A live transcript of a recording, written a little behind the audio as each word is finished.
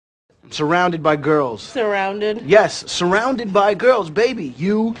Surrounded by girls. Surrounded? Yes, surrounded by girls, baby.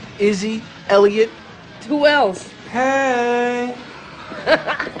 You, Izzy, Elliot. Who else? Hey!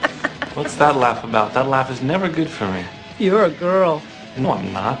 What's that laugh about? That laugh is never good for me. You're a girl. No,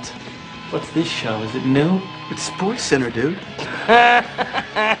 I'm not. What's this show? Is it new? It's Sports Center, dude.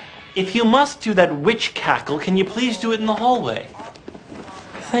 If you must do that witch cackle, can you please do it in the hallway?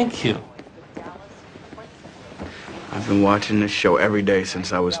 Thank you. I've been watching this show every day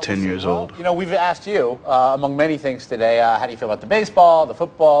since I was 10 years old. You know, we've asked you, among many things today, how do you feel about the baseball, the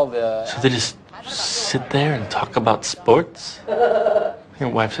football, the... So they just sit there and talk about sports? Your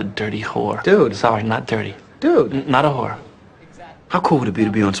wife's a dirty whore. Dude. Sorry, not dirty. Dude. Not a whore. How cool would it be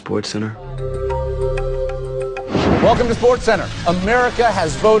to be on Sports Center? Welcome to Sports Center. America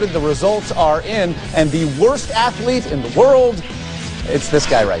has voted, the results are in, and the worst athlete in the world, it's this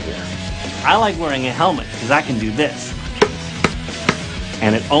guy right here. I like wearing a helmet because I can do this.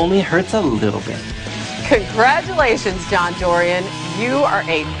 And it only hurts a little bit. Congratulations, John Dorian. You are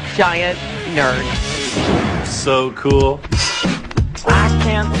a giant nerd. So cool. I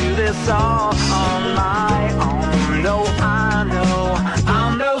can't do this all on my own. No, I know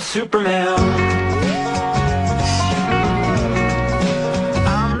I'm no Superman.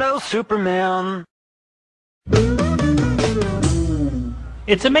 I'm no Superman.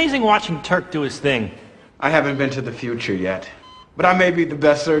 It's amazing watching Turk do his thing. I haven't been to the future yet, but I may be the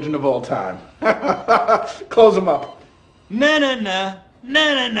best surgeon of all time. Close him up. Na na na,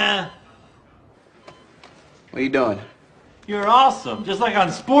 na na na. What are you doing? You're awesome, just like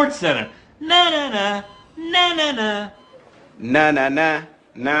on Sports Center. Na na na, na na na. Na na na,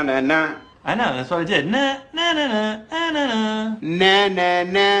 na na na. I know, that's what I did. Na na na na, na na na. Na na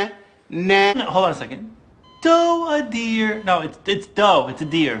na, na. No, hold on a second. Doe a deer. No, it's doe. It's a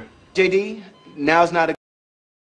deer. JD, now's not a